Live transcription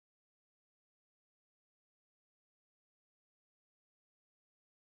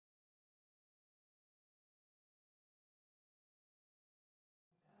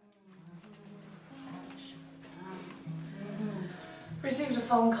Received a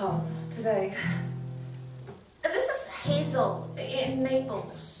phone call today. This is Hazel in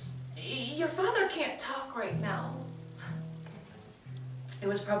Naples. Your father can't talk right now. It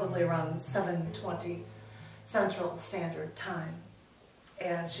was probably around 7:20 Central Standard Time.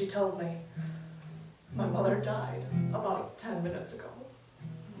 And she told me my mother died about 10 minutes ago.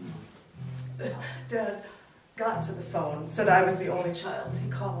 Dad got to the phone, said I was the only child he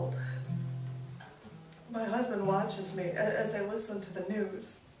called. My husband watches me as I listen to the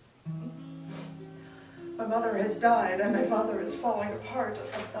news. My mother has died and my father is falling apart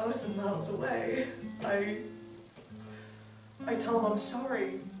 1,000 miles away. I tell him I'm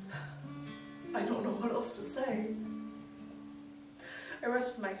sorry. I don't know what else to say. I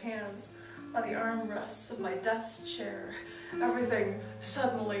rested my hands on the armrests of my desk chair. Everything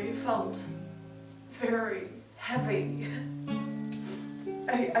suddenly felt very heavy.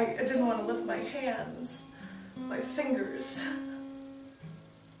 I didn't want to lift my hands, my fingers.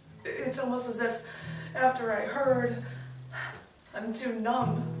 It's almost as if after I heard, I'm too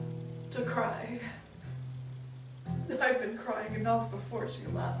numb to cry. I've been crying enough before she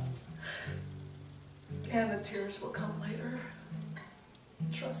left. And the tears will come later.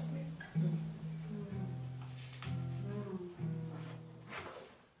 Trust me.